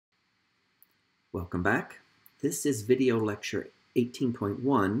Welcome back. This is video lecture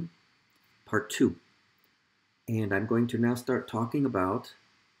 18.1, part 2. And I'm going to now start talking about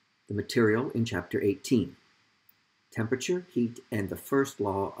the material in chapter 18, temperature, heat, and the first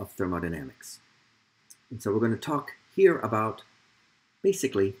law of thermodynamics. And so we're going to talk here about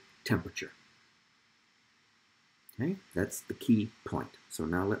basically temperature. Okay, that's the key point. So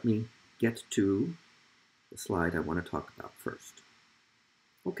now let me get to the slide I want to talk about first.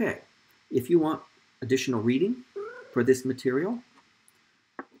 Okay, if you want additional reading for this material,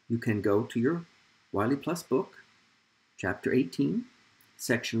 you can go to your Wiley Plus book, chapter 18.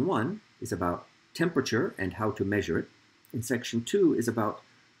 Section 1 is about temperature and how to measure it, and section 2 is about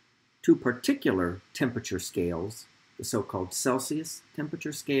two particular temperature scales, the so-called Celsius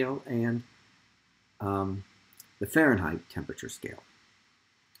temperature scale and the Fahrenheit temperature scale.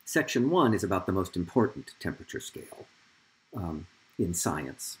 Section 1 is about the most important temperature scale in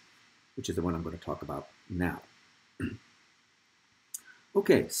science, which is the one I'm going to talk about now.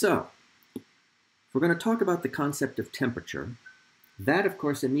 Okay, so if we're going to talk about the concept of temperature, that of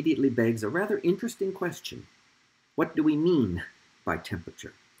course immediately begs a rather interesting question. What do we mean by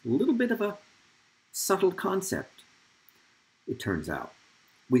temperature? A little bit of a subtle concept, it turns out.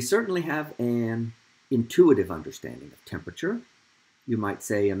 We certainly have an intuitive understanding of temperature. You might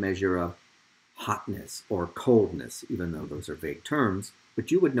say a measure of hotness or coldness, even though those are vague terms,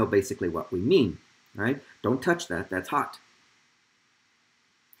 but you would know basically what we mean, right? Don't touch that, that's hot.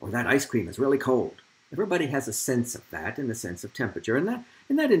 Or that ice cream is really cold. Everybody has a sense of that and a sense of temperature, and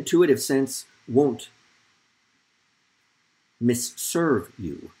that intuitive sense won't misserve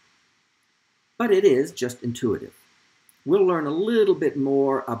you. But it is just intuitive. We'll learn a little bit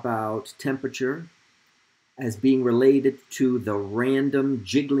more about temperature as being related to the random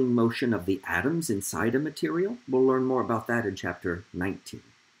jiggling motion of the atoms inside a material. We'll learn more about that in chapter 19.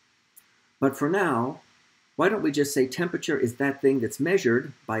 But for now, why don't we just say temperature is that thing that's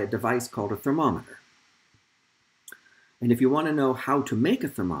measured by a device called a thermometer. And if you want to know how to make a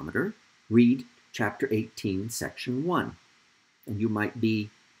thermometer, read chapter 18, section 1. And you might be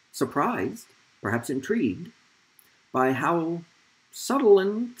surprised, perhaps intrigued, by how subtle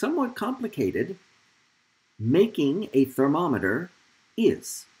and somewhat complicated making a thermometer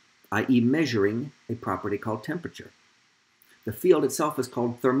is, i.e. measuring a property called temperature. The field itself is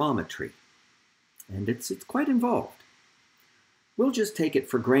called thermometry, and it's quite involved. We'll just take it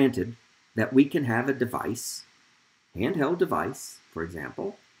for granted that we can have a device, handheld device, for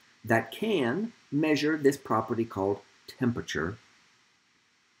example, that can measure this property called temperature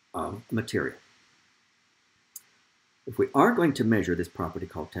of material. If we are going to measure this property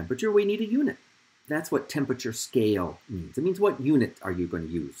called temperature, we need a unit. That's what temperature scale means. It means what unit are you going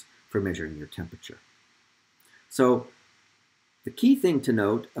to use for measuring your temperature. So the key thing to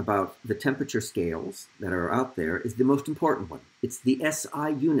note about the temperature scales that are out there is the most important one. It's the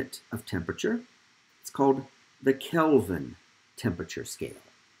SI unit of temperature. It's called the Kelvin temperature scale.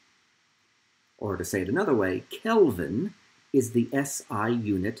 Or to say it another way, Kelvin is the SI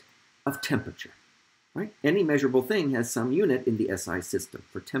unit of temperature. Right? Any measurable thing has some unit in the SI system.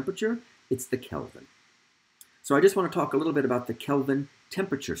 For temperature, it's the Kelvin. So I just want to talk a little bit about the Kelvin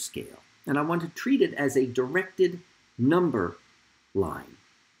temperature scale. And I want to treat it as a directed number line,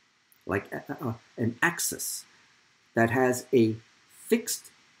 like an axis that has a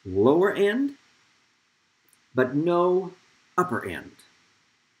fixed lower end, but no upper end.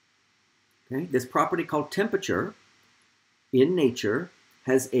 Okay? This property called temperature in nature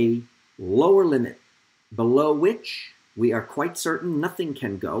has a lower limit, below which we are quite certain nothing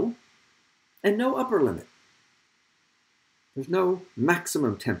can go, and no upper limit. There's no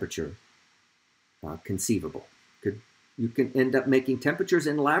maximum temperature conceivable. You can end up making temperatures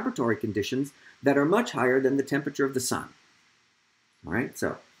in laboratory conditions that are much higher than the temperature of the sun. All right,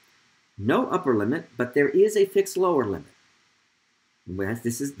 so no upper limit, but there is a fixed lower limit.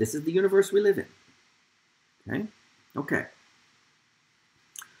 This is the universe we live in. Okay.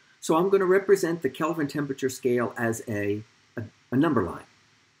 So I'm going to represent the Kelvin temperature scale as a number line,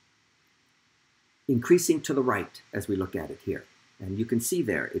 increasing to the right as we look at it here. And you can see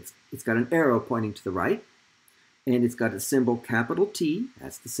there, it's got an arrow pointing to the right, and it's got a symbol capital T,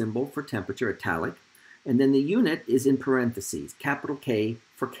 that's the symbol for temperature, italic, and then the unit is in parentheses, capital K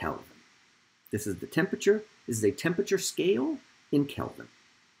for Kelvin. This is the temperature. This is a temperature scale in Kelvin.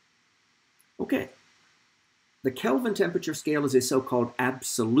 Okay. The Kelvin temperature scale is a so-called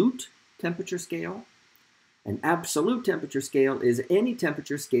absolute temperature scale. An absolute temperature scale is any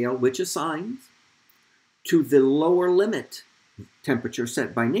temperature scale which assigns to the lower limit temperature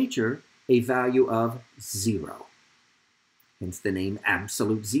set by nature a value of 0. hence the name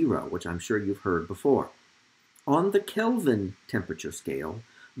absolute zero, which I'm sure you've heard before. On the Kelvin temperature scale,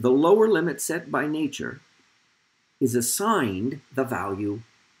 the lower limit set by nature is assigned the value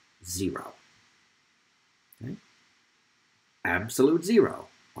 0. Okay? Absolute zero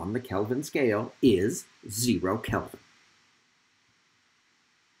on the Kelvin scale is 0 Kelvin.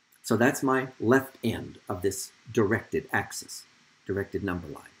 So that's my left end of this directed axis, directed number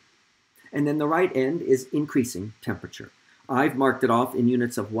line. And then the right end is increasing temperature. I've marked it off in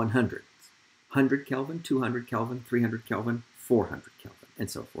units of 100. 100 Kelvin, 200 Kelvin, 300 Kelvin, 400 Kelvin, and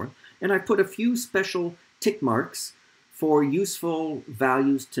so forth. And I put a few special tick marks for useful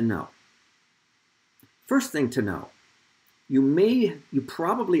values to know. First thing to know, you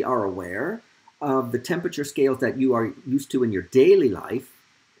probably are aware of the temperature scales that you are used to in your daily life,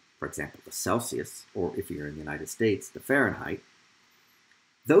 for example, the Celsius, or if you're in the United States, the Fahrenheit.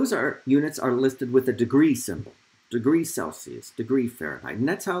 Those units are listed with a degree symbol, degree Celsius, degree Fahrenheit, and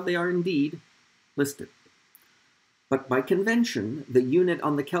that's how they are indeed listed. But by convention, the unit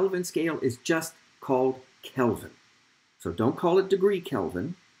on the Kelvin scale is just called Kelvin. So don't call it degree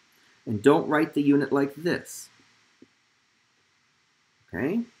Kelvin, and don't write the unit like this.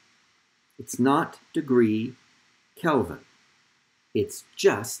 Okay? It's not degree Kelvin. It's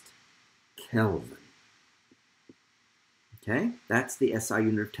just Kelvin. Okay? That's the SI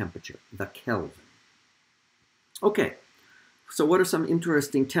unit of temperature, the Kelvin. Okay, so what are some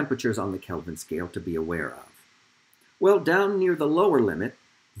interesting temperatures on the Kelvin scale to be aware of? Well, down near the lower limit,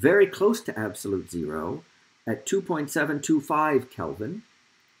 very close to absolute zero, at 2.725 Kelvin,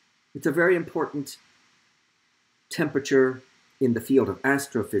 it's a very important temperature in the field of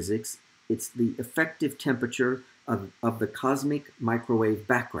astrophysics. It's the effective temperature of the cosmic microwave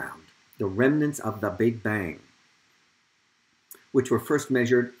background, the remnants of the Big Bang, which were first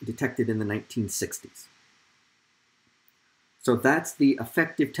detected in the 1960s. So that's the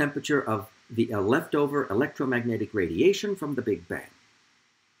effective temperature of the leftover electromagnetic radiation from the Big Bang.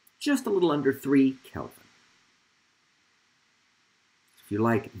 Just a little under 3 Kelvin. If you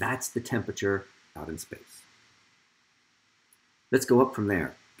like, that's the temperature out in space. Let's go up from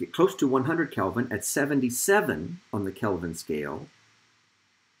there. Get close to 100 Kelvin at 77 on the Kelvin scale.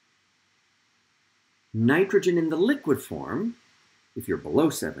 Nitrogen in the liquid form, if you're below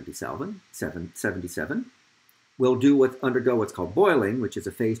 77, will undergo what's called boiling, which is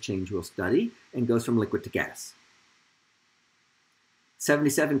a phase change we'll study, and goes from liquid to gas.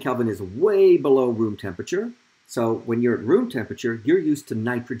 77 Kelvin is way below room temperature. So when you're at room temperature, you're used to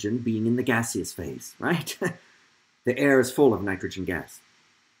nitrogen being in the gaseous phase, right? The air is full of nitrogen gas.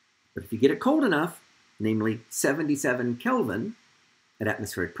 But if you get it cold enough, namely 77 Kelvin at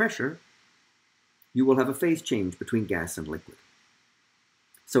atmospheric pressure, you will have a phase change between gas and liquid.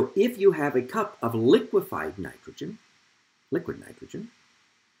 So if you have a cup of liquefied nitrogen, liquid nitrogen,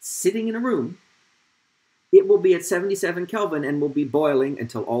 sitting in a room, it will be at 77 Kelvin and will be boiling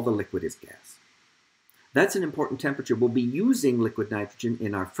until all the liquid is gas. That's an important temperature. We'll be using liquid nitrogen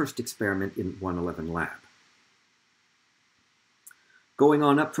in our first experiment in 111 lab. Going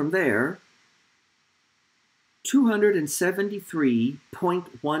on up from there,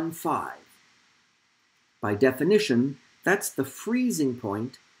 273.15. By definition, that's the freezing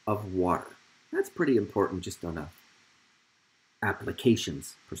point of water. That's pretty important just on a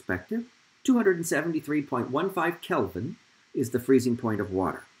applications perspective. 273.15 Kelvin is the freezing point of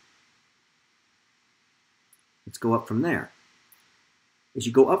water. Let's go up from there. As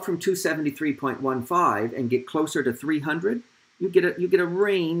you go up from 273.15 and get closer to 300, you get a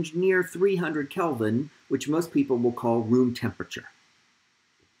range near 300 Kelvin, which most people will call room temperature.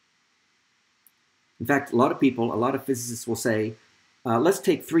 In fact, a lot of physicists will say, let's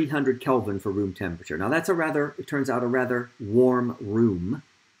take 300 Kelvin for room temperature. Now that's it turns out a rather warm room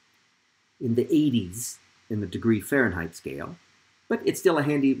in the 80s in the degree Fahrenheit scale, but it's still a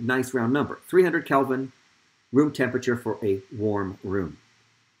handy, nice round number. 300 Kelvin, room temperature for a warm room.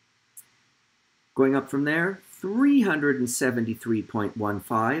 Going up from there,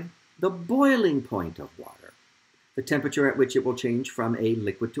 373.15, the boiling point of water, the temperature at which it will change from a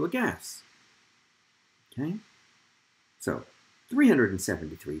liquid to a gas. Okay, so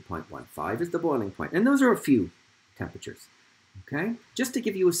 373.15 is the boiling point, and those are a few temperatures. Okay, just to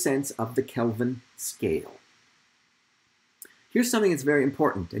give you a sense of the Kelvin scale. Here's something that's very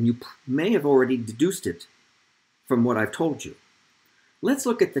important, and you may have already deduced it from what I've told you. Let's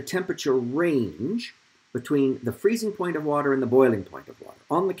look at the temperature range between the freezing point of water and the boiling point of water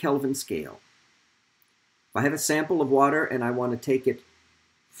on the Kelvin scale. If I have a sample of water and I want to take it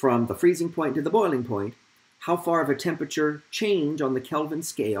from the freezing point to the boiling point, how far of a temperature change on the Kelvin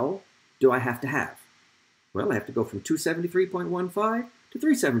scale do I have to have? Well, I have to go from 273.15 to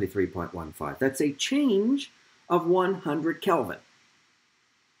 373.15. That's a change of 100 Kelvin.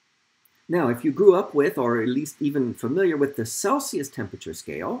 Now, if you grew up with, or at least even familiar with the Celsius temperature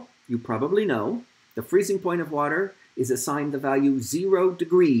scale, you probably know the freezing point of water is assigned the value 0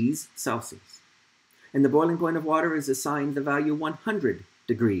 degrees Celsius. And the boiling point of water is assigned the value 100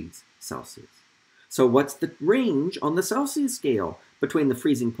 degrees Celsius. So what's the range on the Celsius scale between the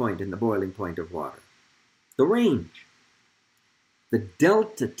freezing point and the boiling point of water? The range. The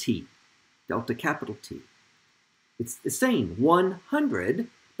delta T, delta capital T. It's the same, 100,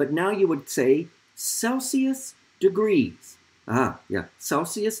 but now you would say Celsius degrees.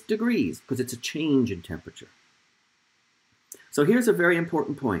 Celsius degrees, because it's a change in temperature. So here's a very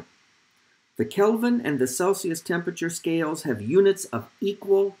important point. The Kelvin and the Celsius temperature scales have units of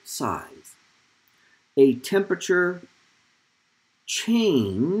equal size. A temperature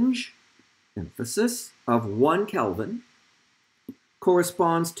change, emphasis, of 1 Kelvin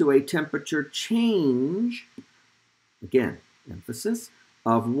corresponds to a temperature change, again, emphasis,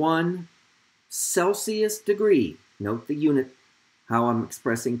 of 1 Celsius degree. Note the unit, how I'm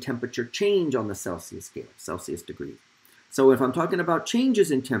expressing temperature change on the Celsius scale, Celsius degrees. So if I'm talking about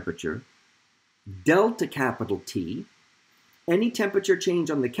changes in temperature, delta capital T, any temperature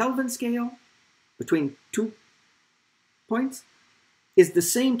change on the Kelvin scale between 2 points is the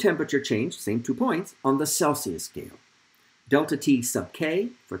same temperature change, same 2 points, on the Celsius scale. Delta T sub K,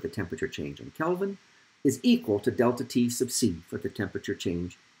 for the temperature change in Kelvin, is equal to delta T sub C for the temperature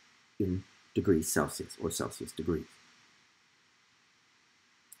change in degrees Celsius, or Celsius degrees.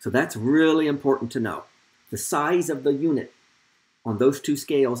 So that's really important to know. The size of the unit on those two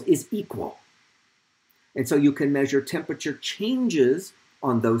scales is equal. And so you can measure temperature changes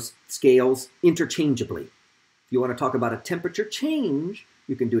on those scales interchangeably. If you want to talk about a temperature change,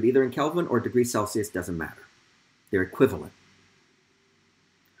 you can do it either in Kelvin or degrees Celsius, doesn't matter. They're equivalent.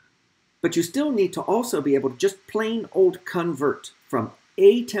 But you still need to also be able to just plain old convert from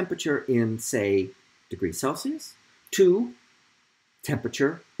a temperature in, say, degrees Celsius to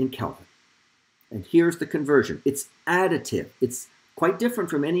temperature in Kelvin. And here's the conversion. It's additive. It's quite different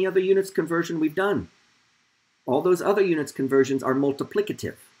from any other units conversion we've done. All those other units conversions are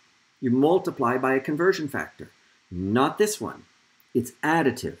multiplicative. You multiply by a conversion factor. Not this one. It's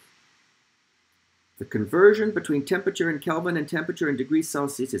additive. The conversion between temperature in Kelvin and temperature in degrees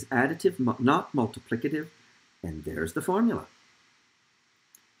Celsius is additive, not multiplicative. And there's the formula.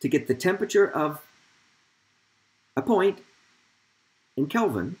 To get the temperature of a point in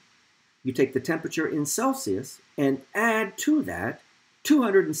Kelvin, you take the temperature in Celsius and add to that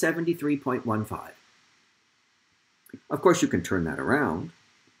 273.15. Of course, you can turn that around.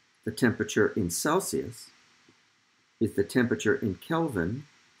 The temperature in Celsius is the temperature in Kelvin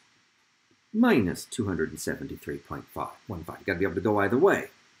minus 273.15. You've got to be able to go either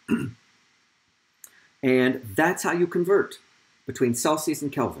way. And that's how you convert between Celsius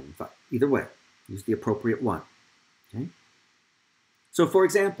and Kelvin. Either way, use the appropriate one. Okay? So for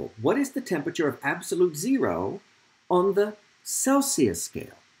example, what is the temperature of absolute zero on the Celsius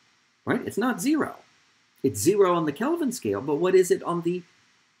scale? Right? It's not zero. It's 0 on the Kelvin scale, but what is it on the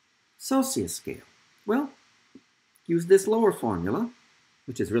Celsius scale? Well, use this lower formula,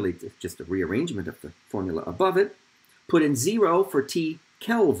 which is really just a rearrangement of the formula above it. Put in 0 for T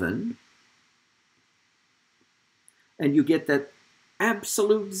Kelvin, and you get that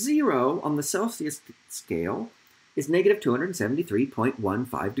absolute 0 on the Celsius scale is negative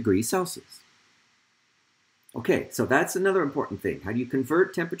 273.15 degrees Celsius. Okay, so that's another important thing. How do you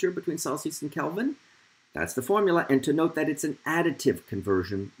convert temperature between Celsius and Kelvin? That's the formula, and to note that it's an additive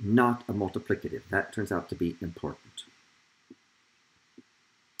conversion, not a multiplicative. That turns out to be important.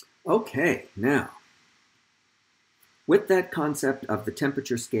 Okay, now, with that concept of the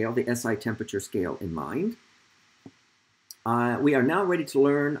temperature scale, the SI temperature scale in mind, we are now ready to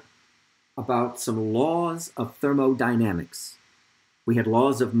learn about some laws of thermodynamics. We had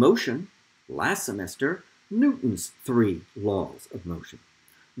laws of motion last semester, Newton's 3 laws of motion.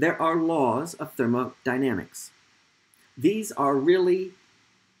 There are laws of thermodynamics. These are really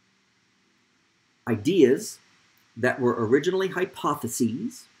ideas that were originally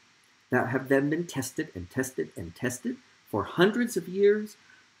hypotheses that have then been tested and tested and tested for hundreds of years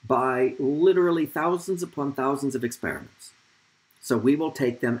by literally thousands upon thousands of experiments. So we will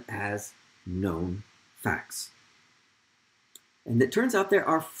take them as known facts. And it turns out there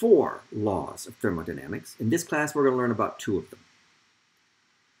are 4 laws of thermodynamics. In this class, we're going to learn about 2 of them.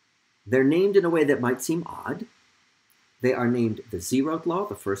 They're named in a way that might seem odd. They are named the zeroth law,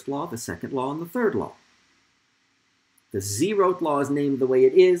 the first law, the second law, and the third law. The zeroth law is named the way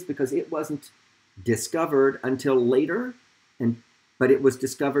it is because it wasn't discovered until later, but it was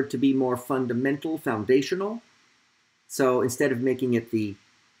discovered to be more fundamental, foundational. So instead of making it the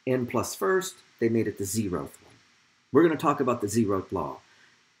n plus first, they made it the 0th one. We're going to talk about the 0th law.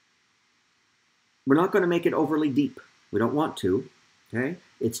 We're not going to make it overly deep. We don't want to. Okay?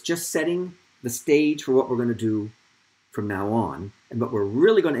 It's just setting the stage for what we're going to do from now on. And what we're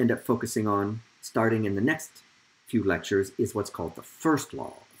really going to end up focusing on, starting in the next few lectures, is what's called the first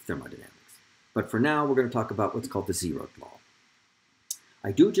law of thermodynamics. But for now, we're going to talk about what's called the 0th law.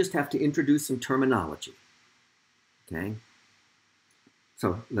 I do just have to introduce some terminology. Okay?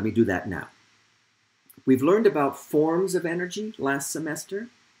 So let me do that now. We've learned about forms of energy last semester.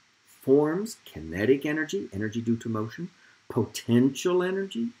 Forms, kinetic energy, energy due to motion, potential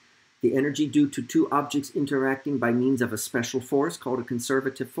energy, the energy due to two objects interacting by means of a special force called a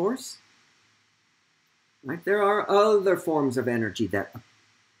conservative force. Right? There are other forms of energy that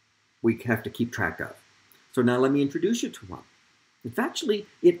we have to keep track of. So now let me introduce you to one. It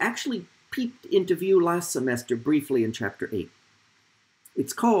actually peeked into view last semester briefly in Chapter 8.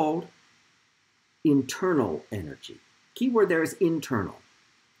 It's called internal energy. Keyword there is internal.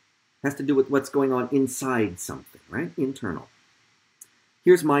 It has to do with what's going on inside something, right? Internal.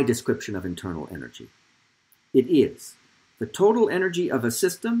 Here's my description of internal energy. It is the total energy of a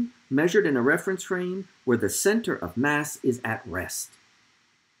system measured in a reference frame where the center of mass is at rest.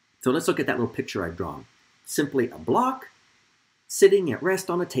 So let's look at that little picture I've drawn. Simply a block sitting at rest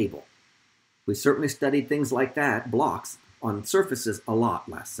on a table. We certainly studied things like that, blocks, on surfaces a lot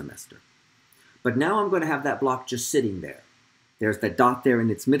last semester. But now I'm going to have that block just sitting there. There's the dot there in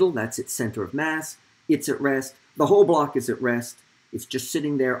its middle. That's its center of mass. It's at rest. The whole block is at rest. It's just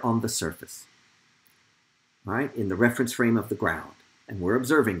sitting there on the surface, right, in the reference frame of the ground. And we're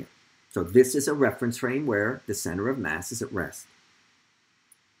observing it. So this is a reference frame where the center of mass is at rest.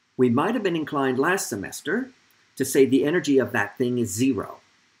 We might have been inclined last semester to say the energy of that thing is 0.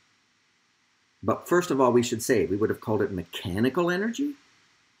 But first of all, we should say, we would have called it mechanical energy.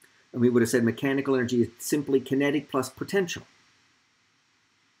 And we would have said mechanical energy is simply kinetic plus potential.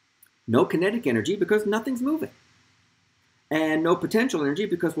 No kinetic energy because nothing's moving. And no potential energy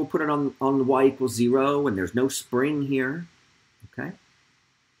because we'll put it on y equals 0 and there's no spring here. Okay?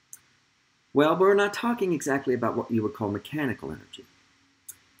 Well, we're not talking exactly about what you would call mechanical energy.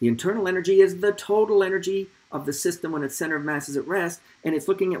 The internal energy is the total energy of the system when its center of mass is at rest, and it's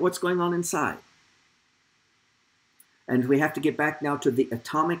looking at what's going on inside. And we have to get back now to the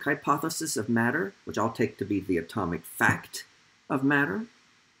atomic hypothesis of matter, which I'll take to be the atomic fact of matter,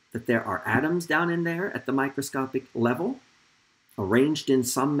 that there are atoms down in there at the microscopic level, arranged in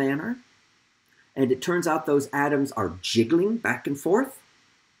some manner, and it turns out those atoms are jiggling back and forth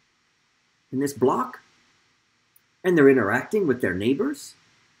in this block, and they're interacting with their neighbors,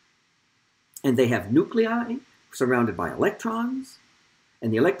 and they have nuclei surrounded by electrons,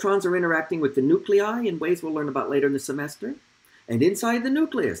 and the electrons are interacting with the nuclei in ways we'll learn about later in the semester. And inside the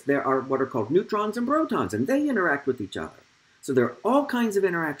nucleus, there are what are called neutrons and protons, and they interact with each other. So there are all kinds of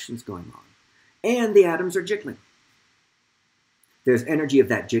interactions going on. And the atoms are jiggling. There's energy of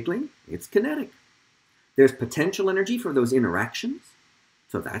that jiggling. It's kinetic. There's potential energy for those interactions.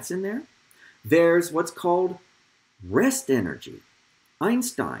 So that's in there. There's what's called rest energy.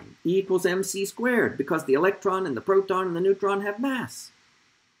 Einstein, E equals mc squared, because the electron and the proton and the neutron have mass.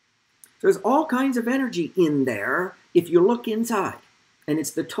 There's all kinds of energy in there if you look inside. And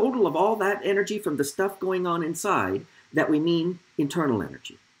it's the total of all that energy from the stuff going on inside that we mean internal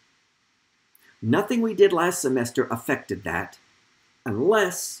energy. Nothing we did last semester affected that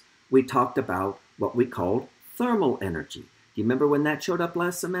unless we talked about what we called thermal energy. Do you remember when that showed up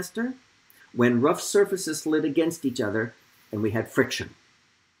last semester? When rough surfaces slid against each other and we had friction.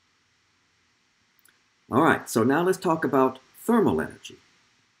 All right, so now let's talk about thermal energy.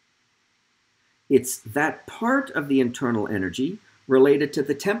 It's that part of the internal energy related to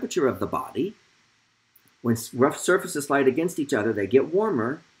the temperature of the body. When rough surfaces slide against each other, they get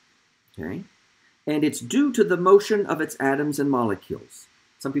warmer, okay? And it's due to the motion of its atoms and molecules.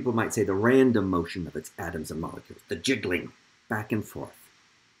 Some people might say the random motion of its atoms and molecules, the jiggling back and forth.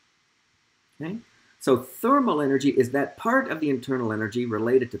 Okay? So thermal energy is that part of the internal energy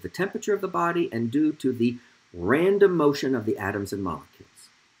related to the temperature of the body and due to the random motion of the atoms and molecules.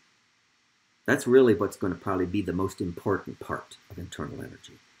 That's really what's going to probably be the most important part of internal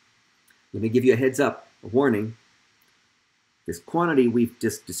energy. Let me give you a heads up, a warning. This quantity we've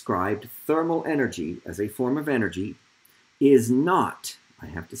just described, thermal energy as a form of energy, is not, I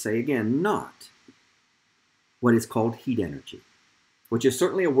have to say again, not what is called heat energy, which is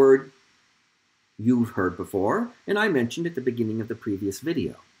certainly a word you've heard before, and I mentioned at the beginning of the previous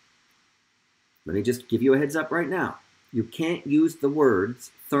video. Let me just give you a heads up right now. You can't use the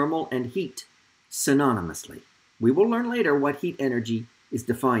words thermal and heat synonymously. We will learn later what heat energy is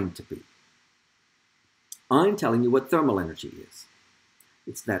defined to be. I'm telling you what thermal energy is.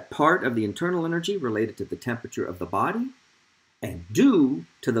 It's that part of the internal energy related to the temperature of the body and due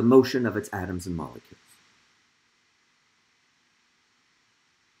to the motion of its atoms and molecules.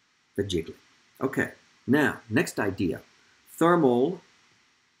 The jiggling. Okay, now, next idea. Thermal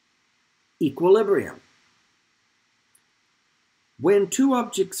equilibrium. When two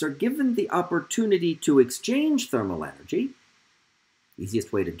objects are given the opportunity to exchange thermal energy, the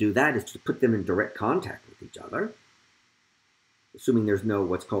easiest way to do that is to put them in direct contact with each other, assuming there's no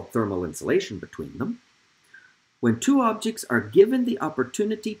what's called thermal insulation between them. When two objects are given the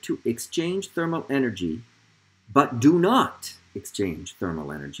opportunity to exchange thermal energy, but do not exchange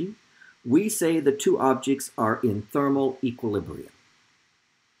thermal energy, we say the two objects are in thermal equilibrium.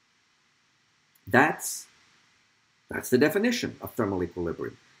 That's the definition of thermal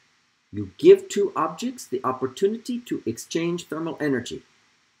equilibrium. You give two objects the opportunity to exchange thermal energy.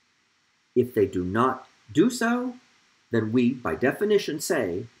 If they do not do so, then we, by definition,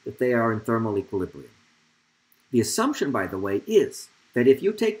 say that they are in thermal equilibrium. The assumption, by the way, is that if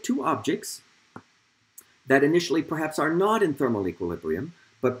you take two objects that initially perhaps are not in thermal equilibrium,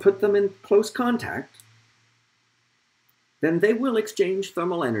 but put them in close contact, then they will exchange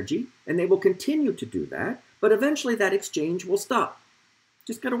thermal energy, and they will continue to do that, but eventually that exchange will stop.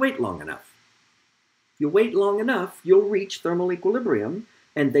 Just got to wait long enough. If you wait long enough, you'll reach thermal equilibrium,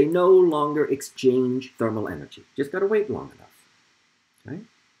 and they no longer exchange thermal energy. Just got to wait long enough.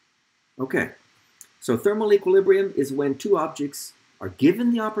 Okay. So thermal equilibrium is when two objects are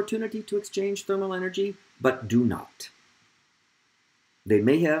given the opportunity to exchange thermal energy, but do not. They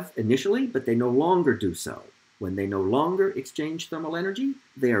may have initially, but they no longer do so. When they no longer exchange thermal energy,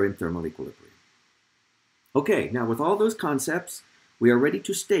 they are in thermal equilibrium. Okay, now with all those concepts, we are ready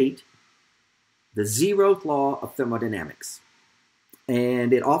to state the zeroth law of thermodynamics.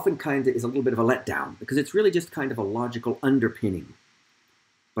 And it often kind of is a little bit of a letdown because it's really just kind of a logical underpinning.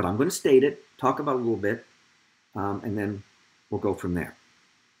 But I'm going to state it, talk about it a little bit, and then we'll go from there.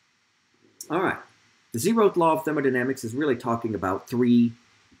 All right. The zeroth law of thermodynamics is really talking about three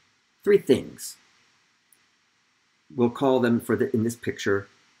things. We'll call them, in this picture,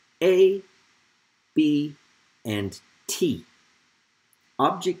 A, B, and T.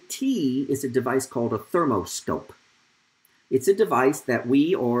 Object T is a device called a thermoscope. It's a device that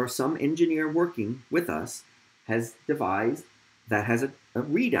we or some engineer working with us has devised that has a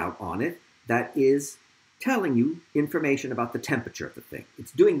readout on it that is telling you information about the temperature of the thing.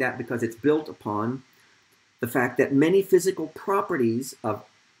 It's doing that because it's built upon the fact that many physical properties of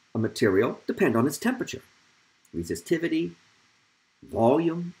a material depend on its temperature. Resistivity,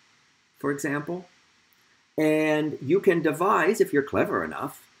 volume, for example. And you can devise, if you're clever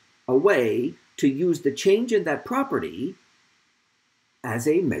enough, a way to use the change in that property as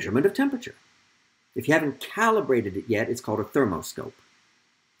a measurement of temperature. If you haven't calibrated it yet, it's called a thermoscope.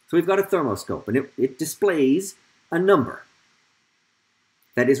 So we've got a thermoscope, and it displays a number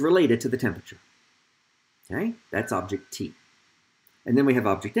that is related to the temperature. Okay, that's object T. And then we have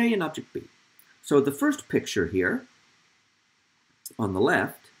object A and object B. So the first picture here on the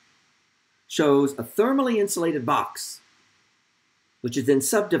left shows a thermally insulated box, which is then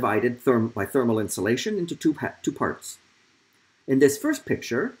subdivided by thermal insulation into two parts. In this first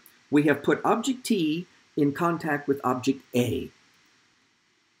picture, we have put object T in contact with object A.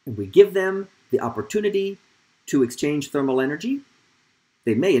 And we give them the opportunity to exchange thermal energy.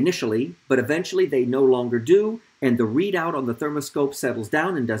 They may initially, but eventually they no longer do, and the readout on the thermoscope settles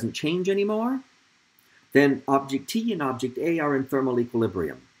down and doesn't change anymore. Then object T and object A are in thermal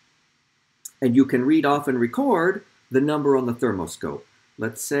equilibrium. And you can read off and record the number on the thermoscope.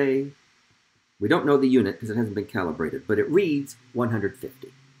 Let's say, we don't know the unit because it hasn't been calibrated, but it reads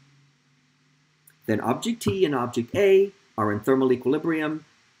 150. Then object T and object A are in thermal equilibrium,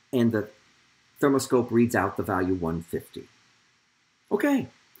 and the thermoscope reads out the value 150. Okay,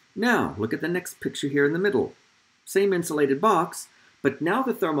 now look at the next picture here in the middle. Same insulated box, but now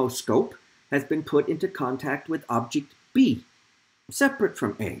the thermoscope has been put into contact with object B, separate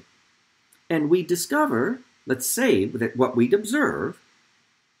from A. And we discover, let's say that what we'd observe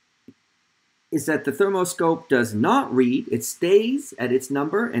is that the thermoscope does not read, it stays at its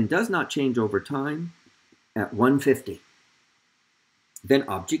number and does not change over time at 150. Then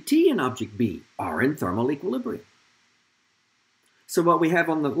object T and object B are in thermal equilibrium. So what we have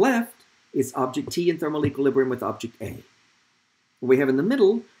on the left is object T in thermal equilibrium with object A. What we have in the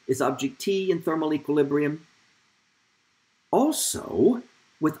middle is object T in thermal equilibrium also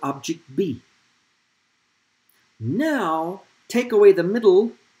with object B. Now, take away the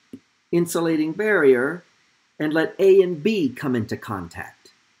middle insulating barrier and let A and B come into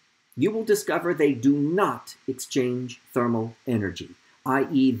contact. You will discover they do not exchange thermal energy,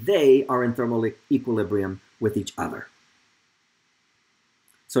 i.e. they are in thermal equilibrium with each other.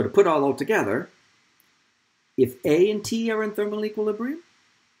 So to put all together, if A and T are in thermal equilibrium,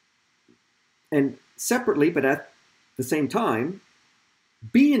 and separately but at the same time,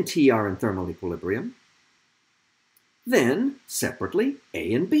 B and T are in thermal equilibrium, then separately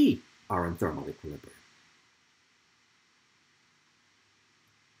A and B are in thermal equilibrium.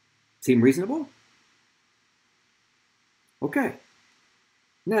 Seem reasonable? Okay.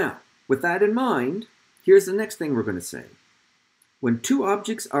 Now, with that in mind, here's the next thing we're going to say. When two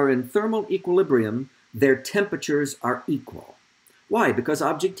objects are in thermal equilibrium, their temperatures are equal. Why? Because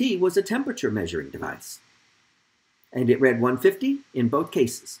object T was a temperature measuring device. And it read 150 in both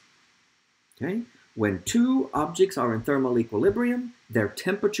cases. Okay? When two objects are in thermal equilibrium, their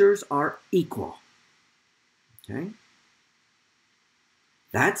temperatures are equal. Okay?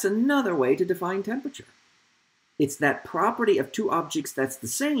 That's another way to define temperature. It's that property of two objects that's the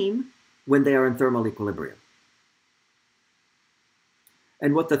same when they are in thermal equilibrium.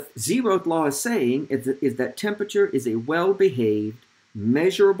 And what the zeroth law is saying is that temperature is a well-behaved,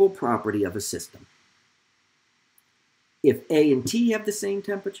 measurable property of a system. If A and T have the same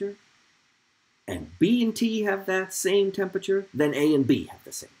temperature, and B and T have that same temperature, then A and B have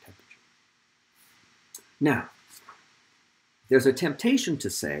the same temperature. Now, there's a temptation to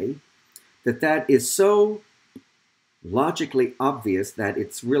say that that is so logically obvious that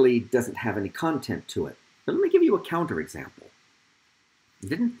it really doesn't have any content to it. But let me give you a counterexample.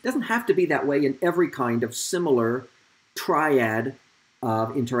 It doesn't have to be that way in every kind of similar triad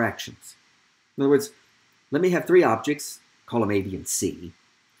of interactions. In other words, let me have three objects, call them A, B, and C.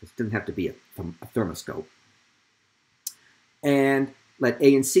 It doesn't have to be a thermoscope. And let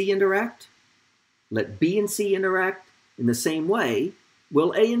A and C interact. Let B and C interact in the same way.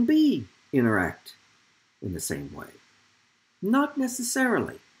 Will A and B interact in the same way? Not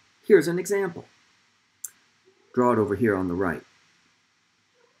necessarily. Here's an example. Draw it over here on the right.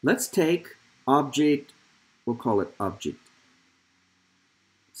 Let's take object, we'll call it object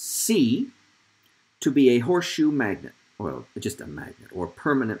C, to be a horseshoe magnet, well, just a magnet, or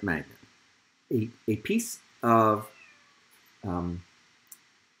permanent magnet. A piece of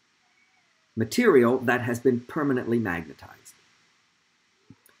material that has been permanently magnetized.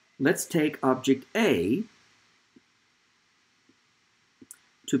 Let's take object A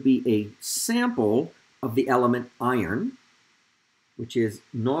to be a sample of the element iron, which is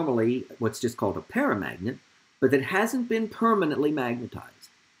normally what's just called a paramagnet, but that hasn't been permanently magnetized.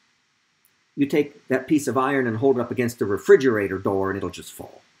 You take that piece of iron and hold it up against the refrigerator door and it'll just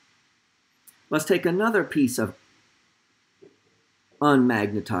fall. Let's take another piece of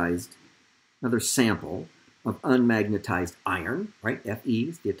unmagnetized, another sample of unmagnetized iron, right? Fe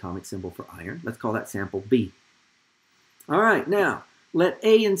is the atomic symbol for iron. Let's call that sample B. All right, now let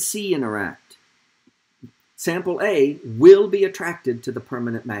A and C interact. Sample A will be attracted to the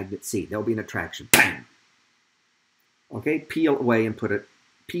permanent magnet C. There'll be an attraction. Bang! Okay, peel A away and put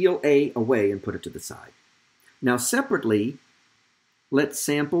it to the side. Now separately, let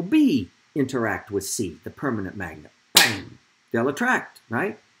sample B interact with C, the permanent magnet. Bang! They'll attract,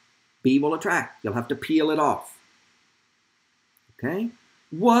 right? B will attract. You'll have to peel it off. Okay?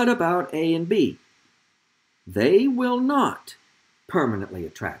 What about A and B? They will not permanently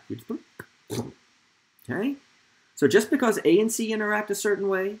attract. Okay? So just because A and C interact a certain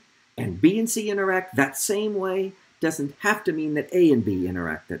way and B and C interact that same way doesn't have to mean that A and B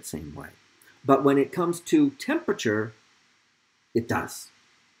interact that same way. But when it comes to temperature, it does.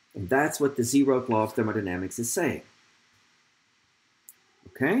 And that's what the zeroth law of thermodynamics is saying.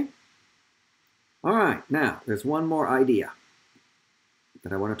 Okay? All right, now there's one more idea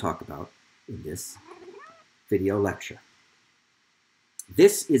that I want to talk about in this video lecture.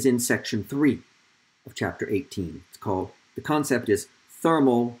 This is in section 3 of chapter 18. It's called, the concept is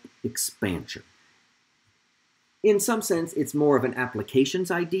thermal expansion. In some sense, it's more of an applications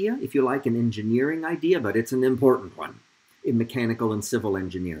idea, if you like, an engineering idea, but it's an important one in mechanical and civil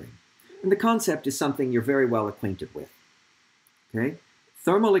engineering. And the concept is something you're very well acquainted with. Okay?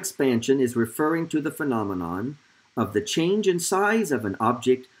 Thermal expansion is referring to the phenomenon of the change in size of an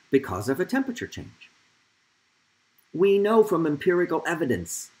object because of a temperature change. We know from empirical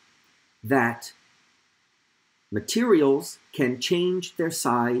evidence that materials can change their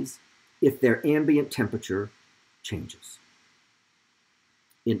size if their ambient temperature changes.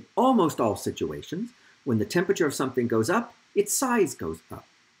 In almost all situations, when the temperature of something goes up, its size goes up.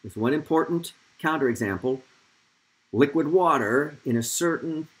 There's one important counterexample. liquid water in a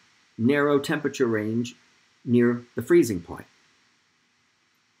certain narrow temperature range near the freezing point.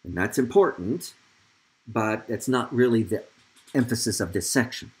 And that's important, but it's not really the emphasis of this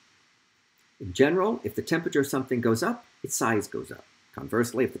section. In general, if the temperature of something goes up, its size goes up.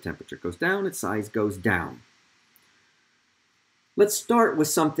 Conversely, if the temperature goes down, its size goes down. Let's start with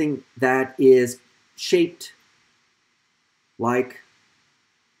something that is shaped like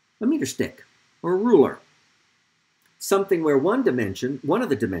a meter stick or a ruler. Something where one of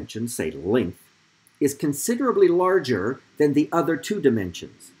the dimensions, say length, is considerably larger than the other two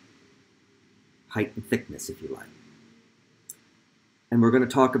dimensions, height and thickness, if you like. And we're going to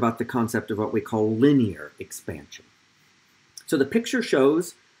talk about the concept of what we call linear expansion. So the picture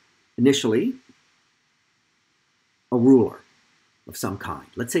shows, initially, a ruler of some kind.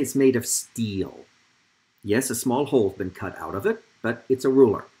 Let's say it's made of steel. Yes, a small hole's been cut out of it, but it's a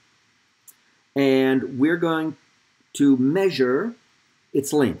ruler. And we're going to measure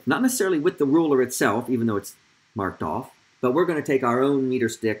its length, not necessarily with the ruler itself, even though it's marked off, but we're going to take our own meter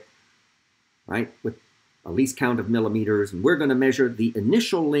stick, right, with a least count of millimeters, and we're going to measure the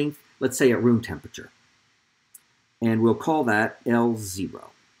initial length, let's say at room temperature. And we'll call that L0.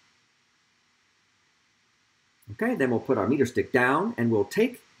 Okay, then we'll put our meter stick down, and we'll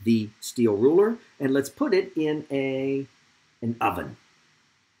take the steel ruler, and let's put it in an oven.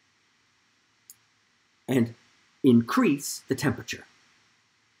 And increase the temperature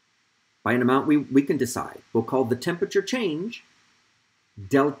by an amount we can decide. We'll call the temperature change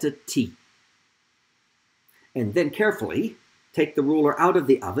delta T. And then carefully take the ruler out of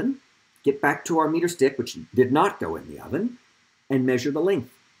the oven, get back to our meter stick, which did not go in the oven, and measure the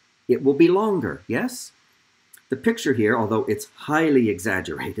length. It will be longer, yes? The picture here, although it's highly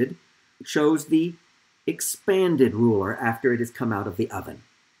exaggerated, shows the expanded ruler after it has come out of the oven.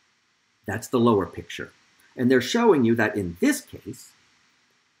 That's the lower picture. And they're showing you that in this case,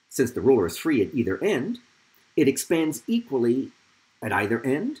 since the ruler is free at either end, it expands equally at either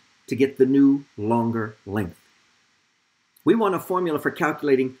end to get the new, longer length. We want a formula for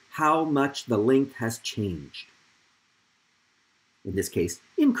calculating how much the length has changed. In this case,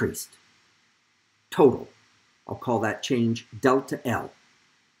 increased. Total. I'll call that change delta L.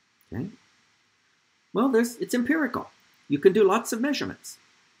 Okay? Well, it's empirical. You can do lots of measurements.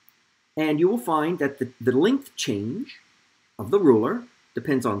 And you will find that the length change of the ruler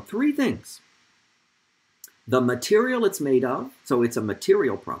depends on three things. The material it's made of, so it's a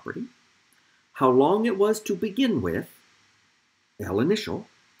material property. How long it was to begin with, L initial,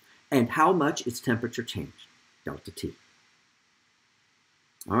 and how much its temperature changed, delta T.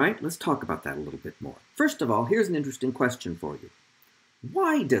 All right, let's talk about that a little bit more. First of all, here's an interesting question for you.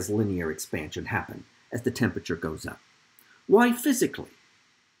 Why does linear expansion happen as the temperature goes up? Why physically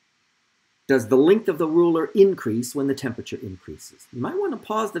does the length of the ruler increase when the temperature increases? You might want to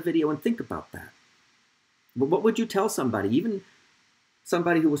pause the video and think about that. But what would you tell somebody, even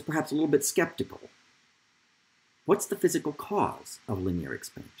somebody who was perhaps a little bit skeptical? What's the physical cause of linear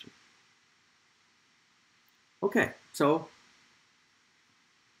expansion? Okay, so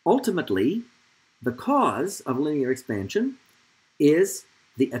ultimately, the cause of linear expansion is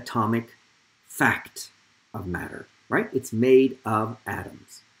the atomic fact of matter, right? It's made of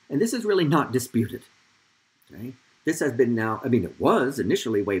atoms. And this is really not disputed. Okay? This has been now, it was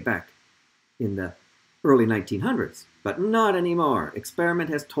initially way back in the early 1900s, but not anymore. Experiment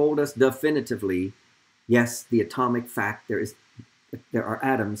has told us definitively, yes, the atomic fact, there are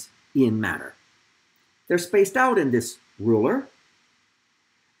atoms in matter. They're spaced out in this ruler,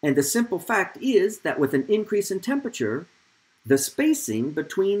 and the simple fact is that with an increase in temperature, the spacing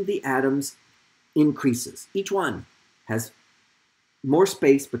between the atoms increases. Each one has more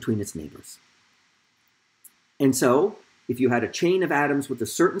space between its neighbors. And so, if you had a chain of atoms with a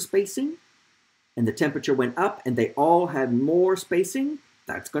certain spacing, and the temperature went up, and they all had more spacing,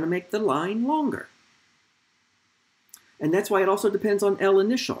 that's going to make the line longer. And that's why it also depends on L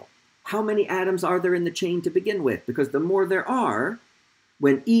initial. How many atoms are there in the chain to begin with? Because the more there are,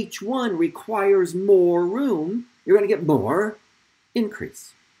 when each one requires more room, you're going to get more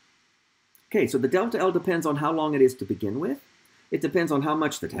increase. Okay, so the delta L depends on how long it is to begin with. It depends on how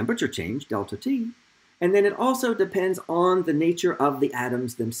much the temperature changed, delta T. And then it also depends on the nature of the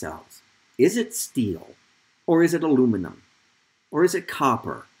atoms themselves. Is it steel? Or is it aluminum? Or is it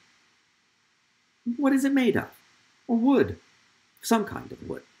copper? What is it made of? Or wood? Some kind of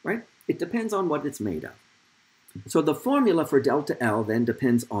wood, right? It depends on what it's made of. So the formula for delta L then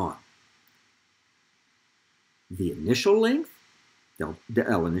depends on the initial length, the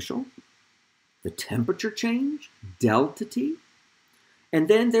L initial, the temperature change, delta T, and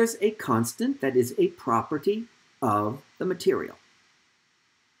then there's a constant that is a property of the material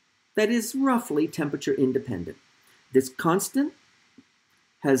that is roughly temperature independent. This constant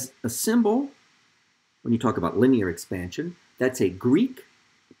has a symbol, when you talk about linear expansion, that's a Greek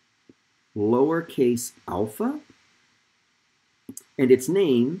lowercase alpha, and its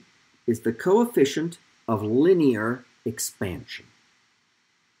name is the coefficient of linear expansion.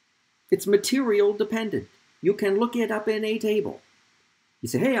 It's material dependent. You can look it up in a table. You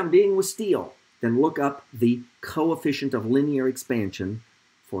say, hey, I'm dealing with steel. Then look up the coefficient of linear expansion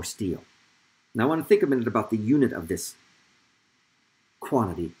for steel. Now I want to think a minute about the unit of this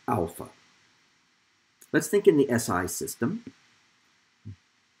quantity, alpha. Let's think in the SI system.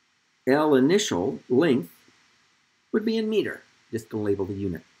 L initial length would be in meter, just to label the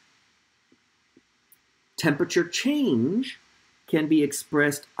unit. Temperature change can be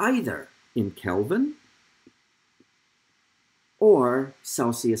expressed either in Kelvin or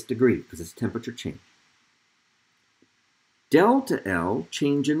Celsius degree, because it's temperature change. Delta L,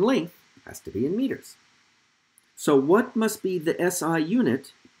 change in length, has to be in meters. So what must be the SI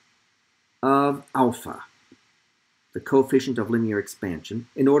unit of alpha, the coefficient of linear expansion,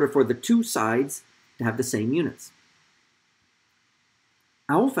 in order for the two sides to have the same units?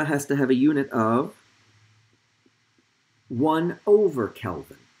 Alpha has to have a unit of 1 over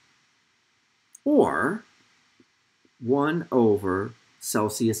Kelvin, or 1 over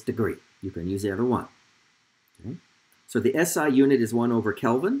Celsius degree. You can use the other one. Okay? So the SI unit is 1 over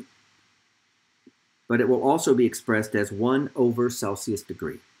Kelvin, but it will also be expressed as 1 over Celsius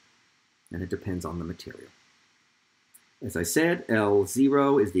degree, and it depends on the material. As I said,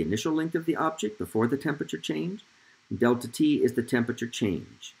 L0 is the initial length of the object before the temperature change, and delta T is the temperature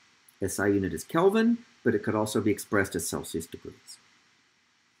change. SI unit is Kelvin, but it could also be expressed as Celsius degrees.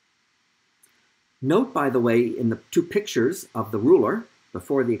 Note, by the way, in the two pictures of the ruler,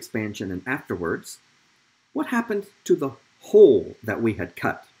 before the expansion and afterwards, what happened to the hole that we had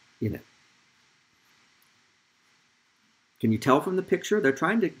cut in it? Can you tell from the picture? They're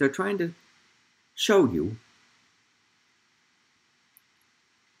trying to show you,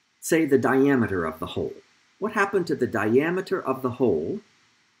 say, the diameter of the hole. What happened to the diameter of the hole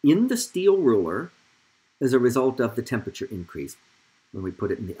in the steel ruler as a result of the temperature increase when we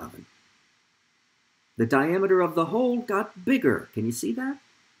put it in the oven? The diameter of the hole got bigger. Can you see that?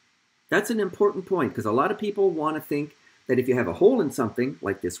 That's an important point, because a lot of people want to think that if you have a hole in something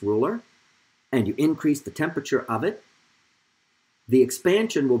like this ruler and you increase the temperature of it, the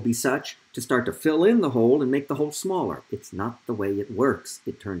expansion will be such to start to fill in the hole and make the hole smaller. It's not the way it works,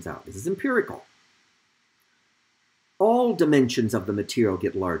 it turns out. This is empirical. All dimensions of the material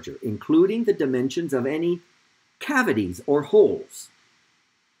get larger, including the dimensions of any cavities or holes.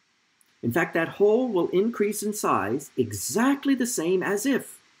 In fact, that hole will increase in size exactly the same as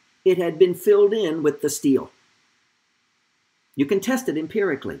if it had been filled in with the steel. You can test it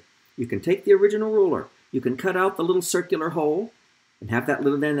empirically. You can take the original ruler, you can cut out the little circular hole and have that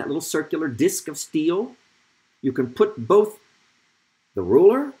little circular disc of steel. You can put both the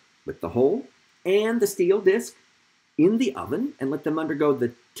ruler with the hole and the steel disc in the oven and let them undergo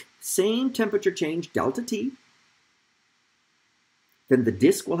the same temperature change, delta T. Then the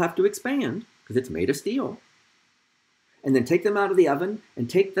disc will have to expand because it's made of steel. And then take them out of the oven and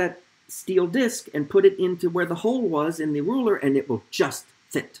take that steel disc and put it into where the hole was in the ruler, and it will just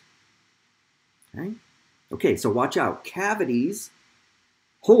fit. Okay? Okay, so watch out. Cavities,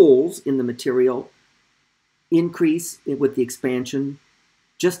 holes in the material increase with the expansion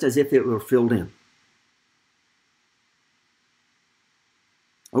just as if it were filled in.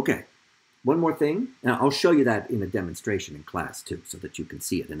 Okay, one more thing. Now, I'll show you that in a demonstration in class too, so that you can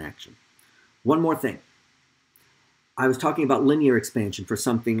see it in action. One more thing. I was talking about linear expansion for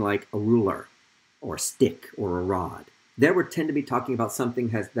something like a ruler or a stick or a rod. There we tend to be talking about something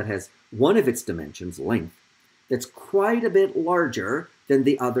that has one of its dimensions, length, that's quite a bit larger than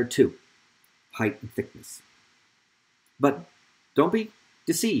the other two, height and thickness. But don't be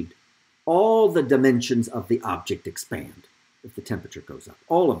deceived. All the dimensions of the object expand if the temperature goes up.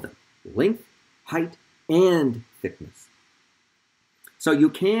 All of them. Length, height, and thickness. So you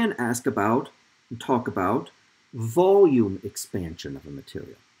can ask about and talk about volume expansion of a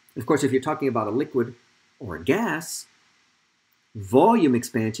material. Of course, if you're talking about a liquid or a gas, volume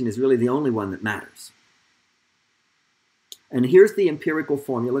expansion is really the only one that matters. And here's the empirical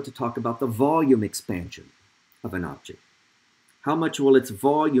formula to talk about the volume expansion of an object. How much will its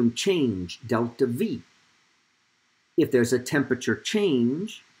volume change, delta V? If there's a temperature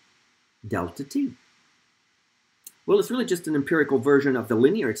change, delta T. Well, it's really just an empirical version of the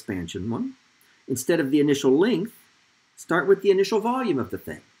linear expansion one. Instead of the initial length, start with the initial volume of the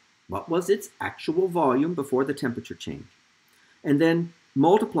thing. what was its actual volume before the temperature change, and then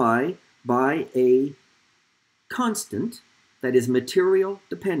multiply by a constant that is material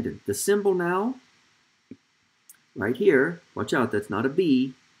dependent. The symbol now, right here, watch out, that's not a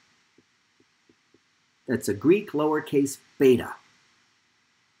B, that's a Greek lowercase beta.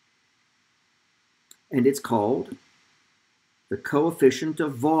 And it's called the coefficient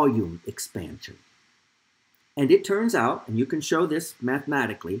of volume expansion. And it turns out, and you can show this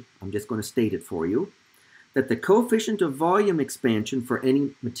mathematically, I'm just going to state it for you, that the coefficient of volume expansion for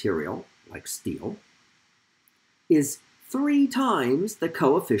any material, like steel, is 3 times the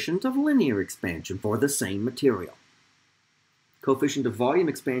coefficient of linear expansion for the same material. Coefficient of volume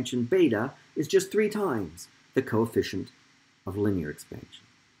expansion, beta, is just 3 times the coefficient of linear expansion.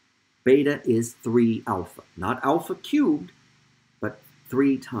 Beta is 3 alpha, not alpha cubed, but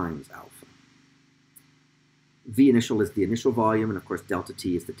 3 times alpha. V initial is the initial volume, and of course delta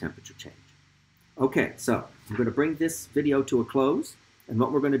T is the temperature change. Okay, so I'm going to bring this video to a close, and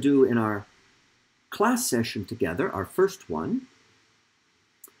what we're going to do in our class session together, our first one,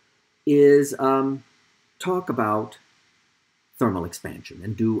 is talk about thermal expansion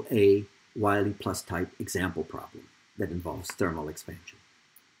and do a Wiley plus type example problem that involves thermal expansion.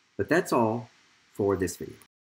 But that's all for this video.